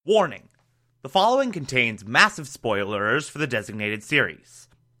Warning: the following contains massive spoilers for the designated series.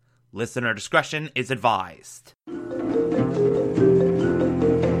 Listener discretion is advised.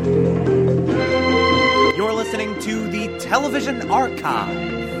 You're listening to the Television Archive,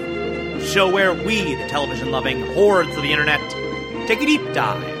 a show where we, the television-loving hordes of the internet, take a deep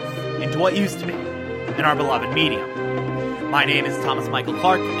dive into what used to be in our beloved medium. My name is Thomas Michael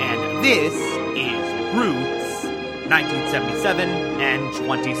Clark, and this is Roots 1977 and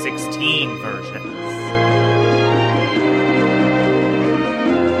 2016 versions.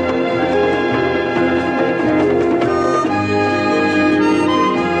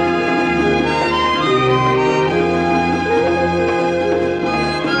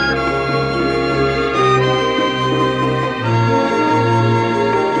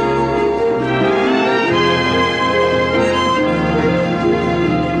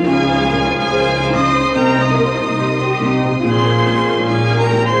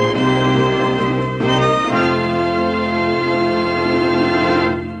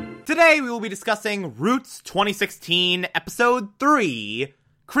 Today we will be discussing Roots 2016 Episode 3,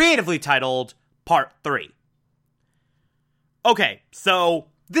 creatively titled Part 3. Okay, so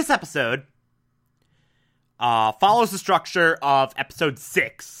this episode follows the structure of Episode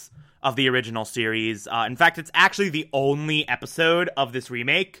 6 of the original series. In fact, it's actually the only episode of this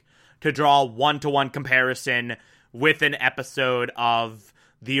remake to draw a one-to-one comparison with an episode of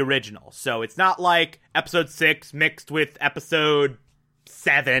the original. So it's not like Episode 6 mixed with Episode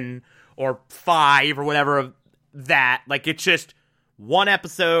 7 or 5 or whatever of that. Like, it's just one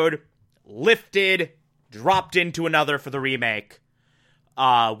episode lifted, dropped into another for the remake,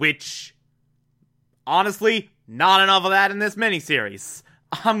 which, honestly, not enough of that in this miniseries.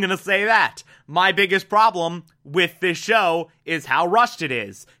 I'm gonna say that. My biggest problem with this show is how rushed it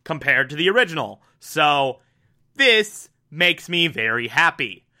is compared to the original. So, this makes me very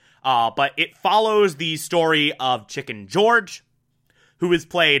happy. But it follows the story of Chicken George, who is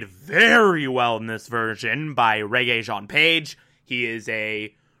played very well in this version by Regé-Jean Page. He is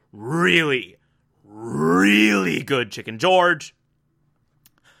a really, really good Chicken George.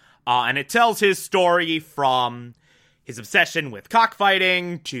 And it tells his story from his obsession with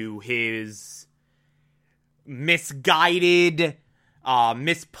cockfighting to his misguided,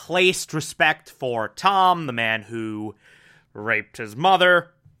 misplaced respect for Tom, the man who raped his mother.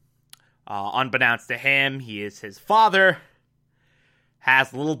 Unbeknownst to him, he is his father.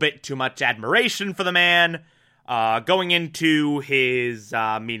 Has a little bit too much admiration for the man, going into his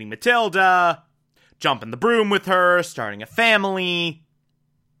meeting Matilda, jumping the broom with her, starting a family,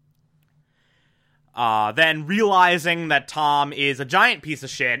 then realizing that Tom is a giant piece of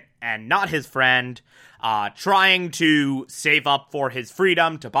shit and not his friend, trying to save up for his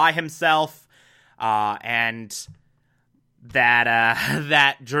freedom to buy himself, and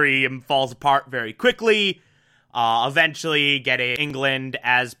that dream falls apart very quickly. Eventually getting England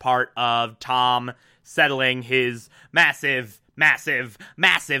as part of Tom settling his massive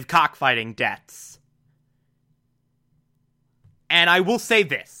cockfighting debts. And I will say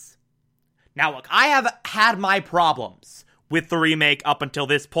this. Now look, I have had my problems with the remake up until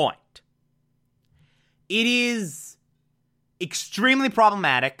this point. It is extremely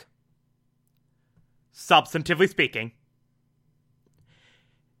problematic, substantively speaking.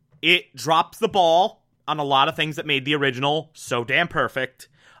 It drops the ball on a lot of things that made the original so damn perfect.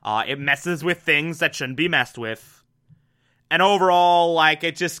 It messes with things that shouldn't be messed with. And overall, like,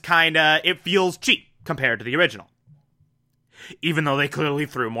 it just it feels cheap compared to the original. Even though they clearly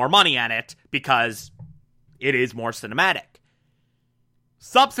threw more money at it, because it is more cinematic.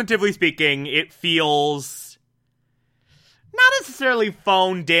 Substantively speaking, it feels not necessarily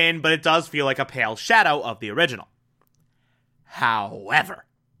phoned in, but it does feel like a pale shadow of the original. However,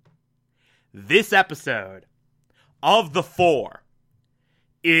 this episode of the 4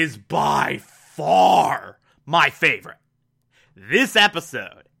 is by far my favorite. This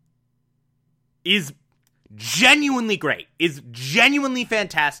episode is genuinely great, is genuinely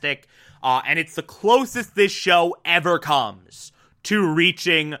fantastic, and it's the closest this show ever comes to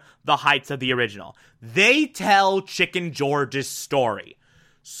reaching the heights of the original. They tell Chicken George's story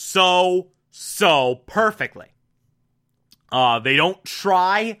so perfectly. They don't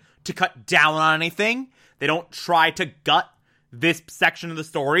try to cut down on anything. They don't try to gut this section of the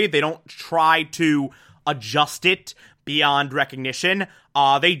story. They don't try to adjust it beyond recognition.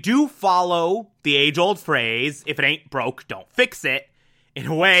 They do follow the age-old phrase, if it ain't broke, don't fix it, in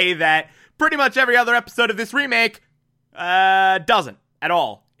a way that pretty much every other episode of this remake doesn't at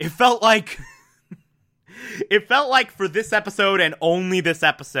all. It felt like for this episode and only this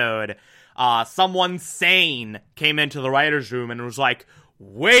episode, someone sane came into the writer's room and was like,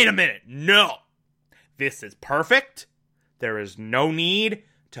 wait a minute, no. This is perfect. There is no need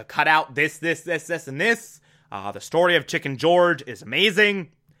to cut out this, and this. The story of Chicken George is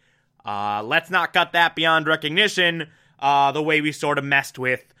amazing. Let's not cut that beyond recognition, the way we sort of messed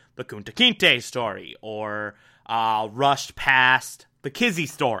with the Kunta Kinte story, or rushed past the Kizzy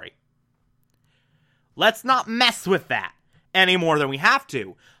story. Let's not mess with that any more than we have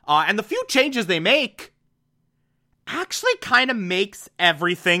to. And the few changes they make actually kind of makes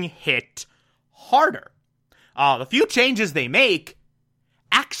everything hit harder. The few changes they make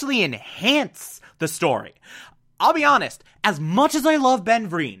actually enhance the story. I'll be honest, as much as I love Ben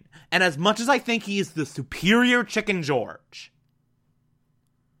Vereen, and as much as I think he is the superior Chicken George,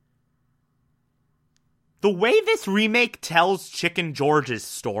 the way this remake tells Chicken George's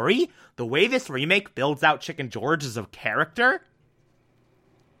story, the way this remake builds out Chicken George as a character,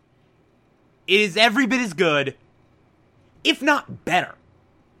 is every bit as good, if not better.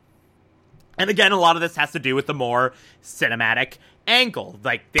 And again, a lot of this has to do with the more cinematic angle.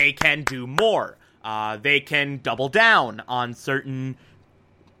 Like, they can do more. They can double down on certain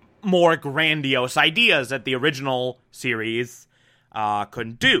more grandiose ideas that the original series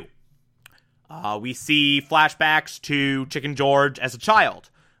couldn't do. We see flashbacks to Chicken George as a child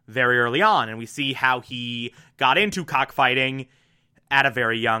very early on, and we see how he got into cockfighting at a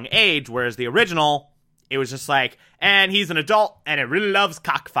very young age, whereas the original, it was just like, and he's an adult, and he really loves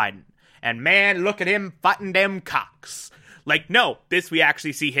cockfighting. And man, look at him fighting them cocks. Like, no, this we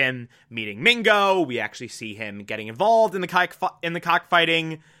actually see him meeting Mingo, we actually see him getting involved in the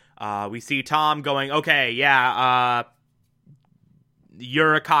cockfighting. We see Tom going, okay, yeah,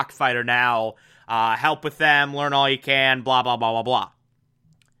 you're a cockfighter now, help with them, learn all you can, blah, blah, blah, blah,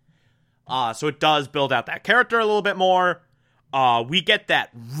 blah. So it does build out that character a little bit more. We get that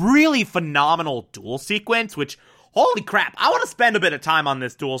really phenomenal duel sequence, which, holy crap, I want to spend a bit of time on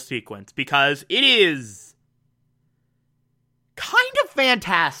this duel sequence, because it is kind of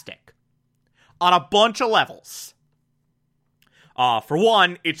fantastic on a bunch of levels. For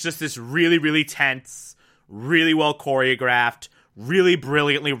one, it's just this really, really tense, really well choreographed, really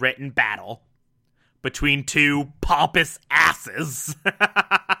brilliantly written battle between two pompous asses.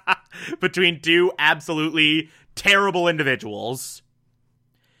 Between two absolutely terrible individuals.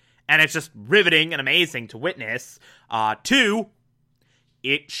 And it's just riveting and amazing to witness. Two,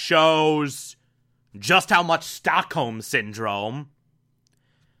 it shows just how much Stockholm Syndrome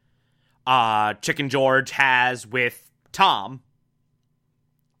Chicken George has with Tom.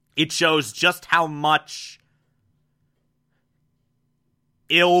 It shows just how much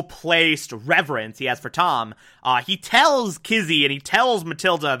ill-placed reverence he has for Tom. He tells Kizzy and he tells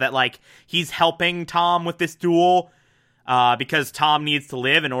Matilda that, like, he's helping Tom with this duel because Tom needs to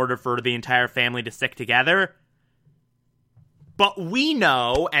live in order for the entire family to stick together. But we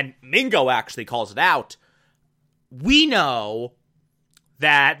know, and Mingo actually calls it out, we know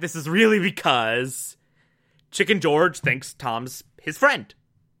that this is really because Chicken George thinks Tom's his friend.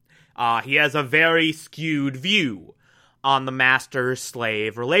 He has a very skewed view on the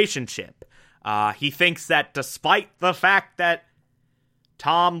master-slave relationship. He thinks that despite the fact that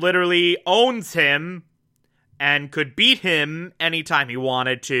Tom literally owns him and could beat him anytime he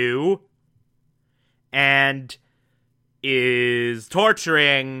wanted to, and is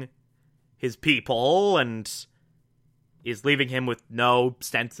torturing his people and is leaving him with no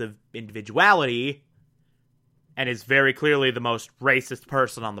sense of individuality, and is very clearly the most racist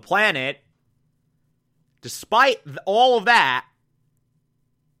person on the planet, despite all of that,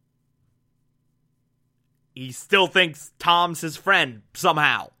 he still thinks Tom's his friend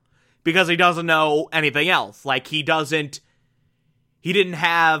somehow. Because he doesn't know anything else. Like, he didn't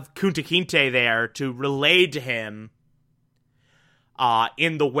have Kunta Kinte there to relate to him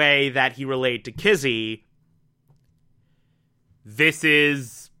in the way that he relayed to Kizzy. This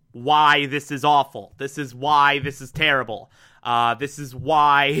is why this is awful. This is why this is terrible. This is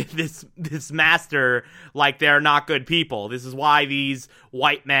why this master, like, they're not good people. This is why these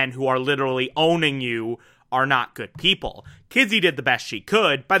white men who are literally owning you are not good people. Kizzy did the best she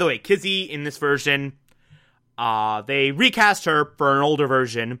could. By the way, Kizzy in this version, they recast her for an older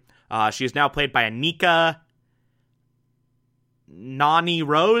version. She is now played by Anika Nani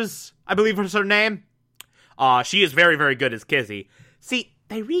Rose, I believe is her name. She is very, very good as Kizzy. See,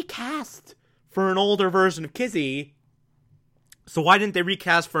 they recast for an older version of Kizzy. So why didn't they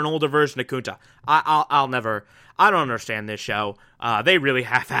recast for an older version of Kunta? I don't understand this show. They really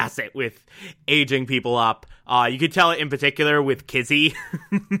half-ass it with aging people up. You could tell it in particular with Kizzy.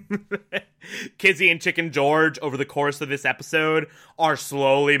 Kizzy and Chicken George over the course of this episode are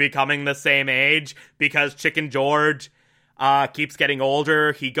slowly becoming the same age because Chicken George keeps getting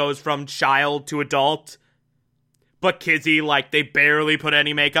older. He goes from child to adult. But Kizzy, like, they barely put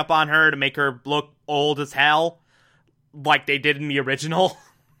any makeup on her to make her look old as hell, like they did in the original.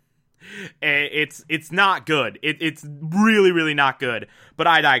 It's not good. It's really, really not good. But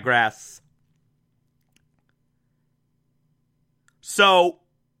I digress. So,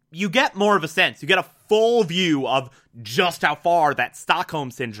 you get more of a sense. You get a full view of just how far that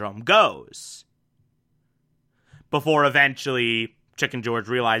Stockholm Syndrome goes. Before eventually Chicken George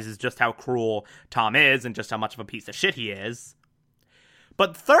realizes just how cruel Tom is and just how much of a piece of shit he is.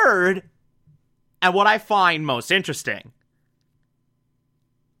 But third, and what I find most interesting,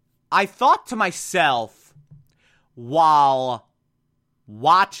 I thought to myself while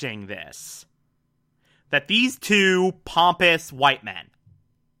watching this that these two pompous white men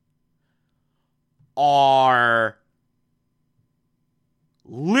are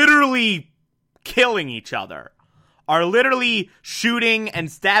literally killing each other, are literally shooting and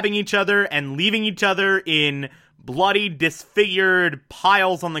stabbing each other and leaving each other in bloody, disfigured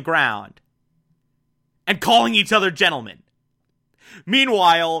piles on the ground, and calling each other gentlemen.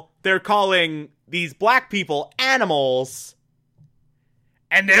 Meanwhile, they're calling these black people animals,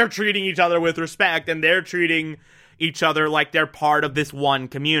 and they're treating each other with respect, and they're treating each other like they're part of this one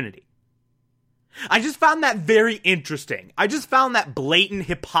community. I just found that very interesting. I just found that blatant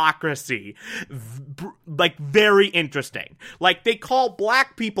hypocrisy, like, very interesting. Like, they call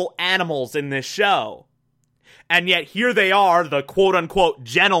black people animals in this show, and yet here they are, the quote-unquote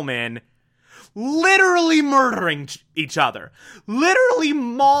gentlemen, literally murdering each other. Literally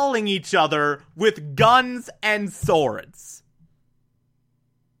mauling each other with guns and swords.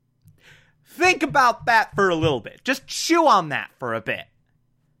 Think about that for a little bit. Just chew on that for a bit.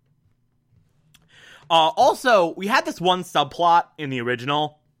 Also, we had this one subplot in the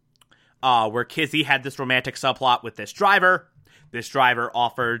original, where Kizzy had this romantic subplot with this driver. This driver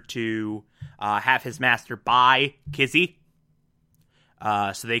offered to have his master buy Kizzy,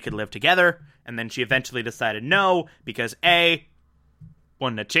 so they could live together. And then she eventually decided no, because A,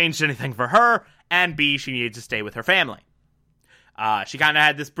 wouldn't have changed anything for her, and B, she needed to stay with her family. She kind of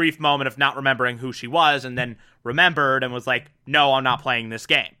had this brief moment of not remembering who she was, and then remembered and was like, no, I'm not playing this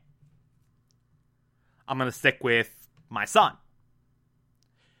game. I'm going to stick with my son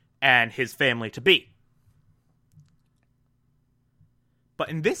and his family to be. But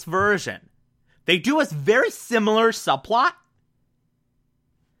in this version, they do a very similar subplot,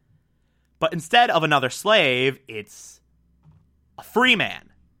 but instead of another slave, it's a free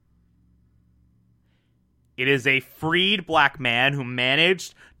man. It is a freed black man who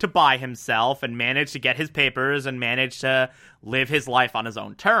managed to buy himself and managed to get his papers and managed to live his life on his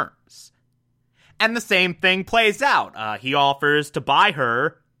own terms. And the same thing plays out. He offers to buy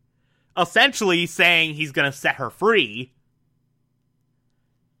her, essentially saying he's going to set her free.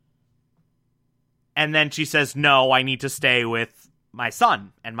 And then she says, no, I need to stay with my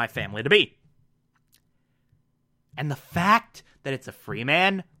son and my family to be. And the fact that it's a free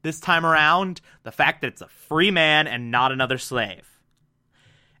man this time around, the fact that it's a free man and not another slave,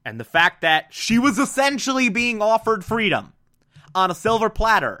 and the fact that she was essentially being offered freedom on a silver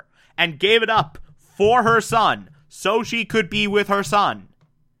platter and gave it up for her son so she could be with her son.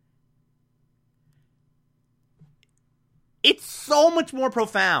 It's so much more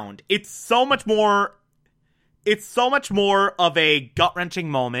profound. It's so much more of a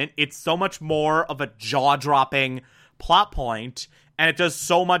gut-wrenching moment. It's so much more of a jaw-dropping plot point, and it does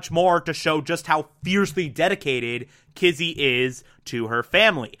so much more to show just how fiercely dedicated Kizzy is to her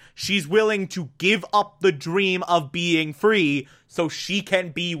family. She's willing to give up the dream of being free so she can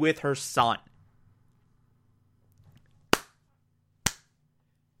be with her son.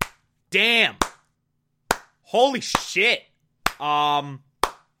 Damn. Holy shit. Look,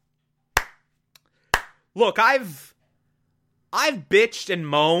 I've bitched and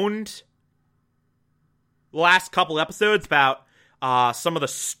moaned the last couple episodes about some of the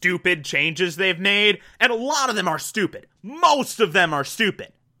stupid changes they've made, and a lot of them are stupid. Most of them are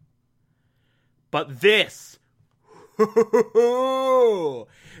stupid. But this is one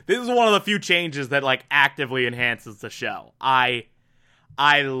of the few changes that, like, actively enhances the show.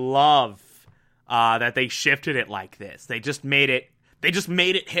 I love that they shifted it like this. They just made it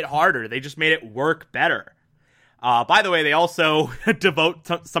hit harder. They just made it work better. By the way, they also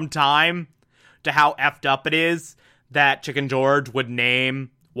devote some time to how effed up it is that Chicken George would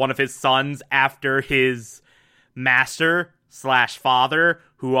name one of his sons after his master/father,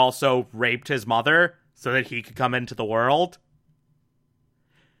 who also raped his mother so that he could come into the world.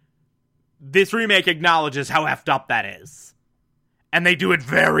 This remake acknowledges how effed up that is. And they do it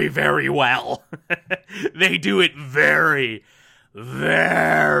very, very well. They do it very,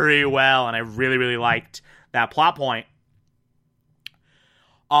 very well. And I really, really liked that plot point.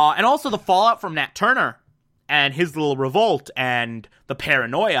 And also the fallout from Nat Turner and his little revolt and the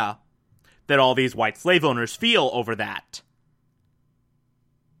paranoia that all these white slave owners feel over that.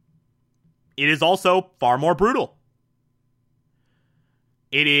 It is also far more brutal.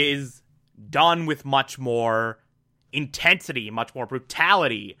 It is done with much more intensity, much more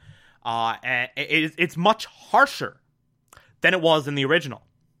brutality. And it's much harsher than it was in the original.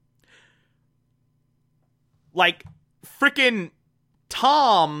 Like, frickin'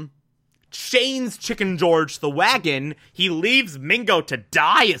 Tom chains Chicken George to the wagon. He leaves Mingo to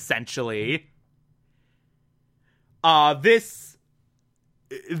die, essentially. This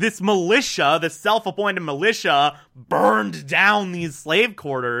militia, this self-appointed militia, burned down these slave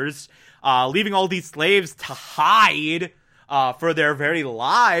quarters, leaving all these slaves to hide for their very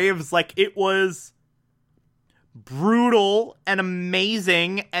lives. Like, it was brutal and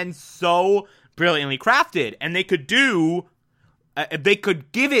amazing and so brilliantly crafted. And they could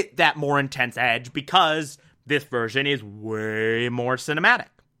give it that more intense edge because this version is way more cinematic.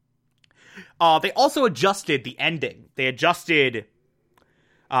 They also adjusted the ending. They adjusted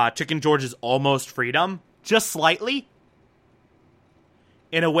Chicken George's almost freedom just slightly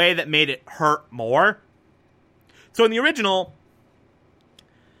in a way that made it hurt more. So in the original,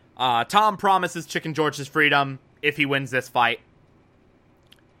 Tom promises Chicken George his freedom if he wins this fight.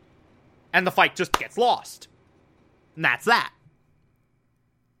 And the fight just gets lost. And that's that.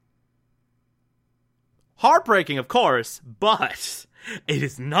 Heartbreaking, of course, but it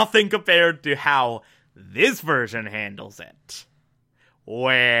is nothing compared to how this version handles it.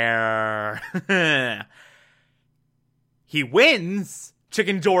 Where he wins,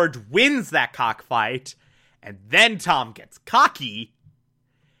 Chicken George wins that cockfight, and then Tom gets cocky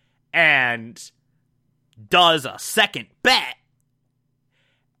and does a second bet,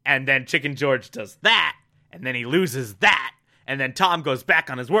 and then Chicken George does that, and then he loses that, and then Tom goes back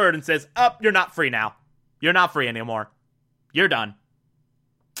on his word and says, you're not free now. You're not free anymore. You're done.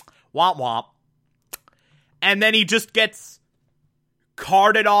 Womp womp. And then he just gets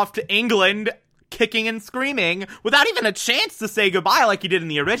carted off to England, kicking and screaming, without even a chance to say goodbye like he did in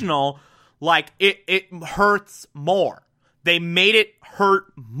the original. Like, it hurts more. They made it hurt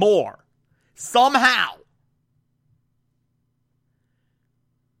more. Somehow.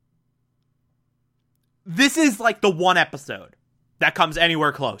 This is like the one episode that comes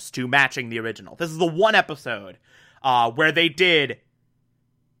anywhere close to matching the original. This is the one episode where they did,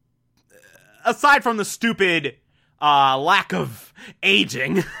 aside from the stupid lack of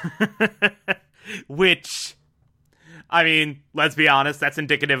aging, which, I mean, let's be honest, that's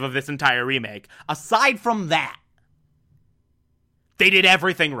indicative of this entire remake. Aside from that, they did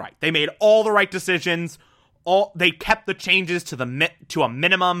everything right. They made all the right decisions. They kept the changes to a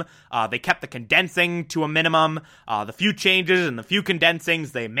minimum. They kept the condensing to a minimum. The few changes and the few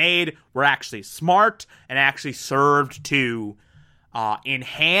condensings they made were actually smart and actually served to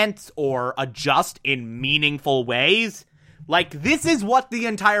enhance or adjust in meaningful ways. Like, this is what the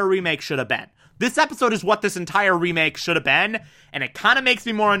entire remake should have been. This episode is what this entire remake should have been, and it kind of makes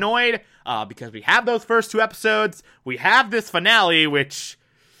me more annoyed because we have those first two episodes. We have this finale, which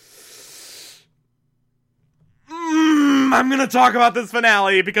I'm going to talk about this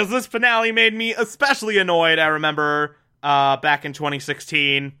finale because this finale made me especially annoyed, I remember, back in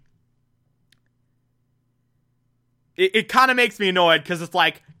 2016. It kind of makes me annoyed because it's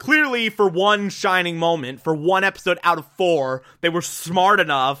like, clearly for one shining moment, for one episode out of 4, they were smart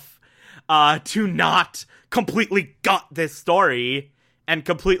enough to not completely gut this story and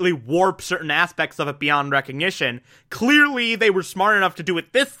completely warp certain aspects of it beyond recognition. Clearly they were smart enough to do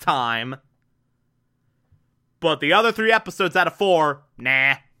it this time. But the other 3 episodes out of 4,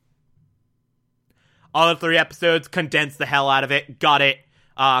 nah. Other 3 episodes, condense the hell out of it, gut it,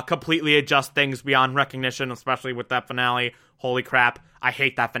 completely adjust things beyond recognition, especially with that finale. Holy crap, I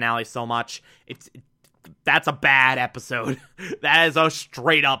hate that finale so much. That's a bad episode. That is a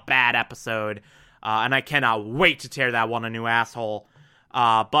straight up bad episode. And I cannot wait to tear that one a new asshole.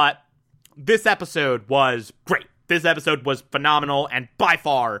 But this episode was great. This episode was phenomenal and by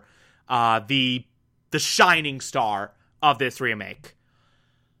far the shining star of this remake.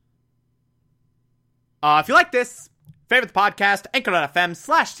 If you like this, favorite the podcast,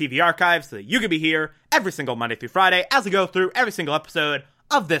 anchor.fm/TV archive so that you can be here every single Monday through Friday as we go through every single episode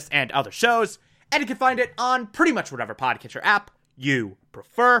of this and other shows. And you can find it on pretty much whatever podcatcher app you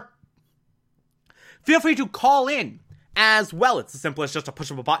prefer. Feel free to call in as well. It's as simple as just a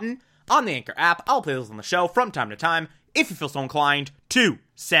push of a button on the Anchor app. I'll play those on the show from time to time if you feel so inclined to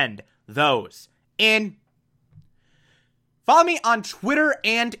send those in. Follow me on Twitter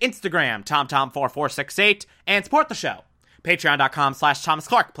and Instagram, TomTom4468, and support the show. Patreon.com/Thomas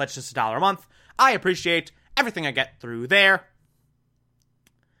Clark. Pledge just $1 a month. I appreciate everything I get through there.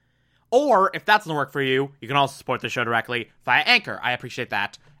 Or, if that doesn't work for you, you can also support the show directly via Anchor. I appreciate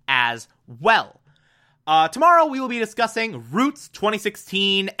that as well. Tomorrow we will be discussing Roots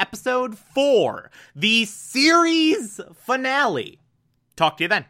 2016 Episode 4, the series finale. Talk to you then.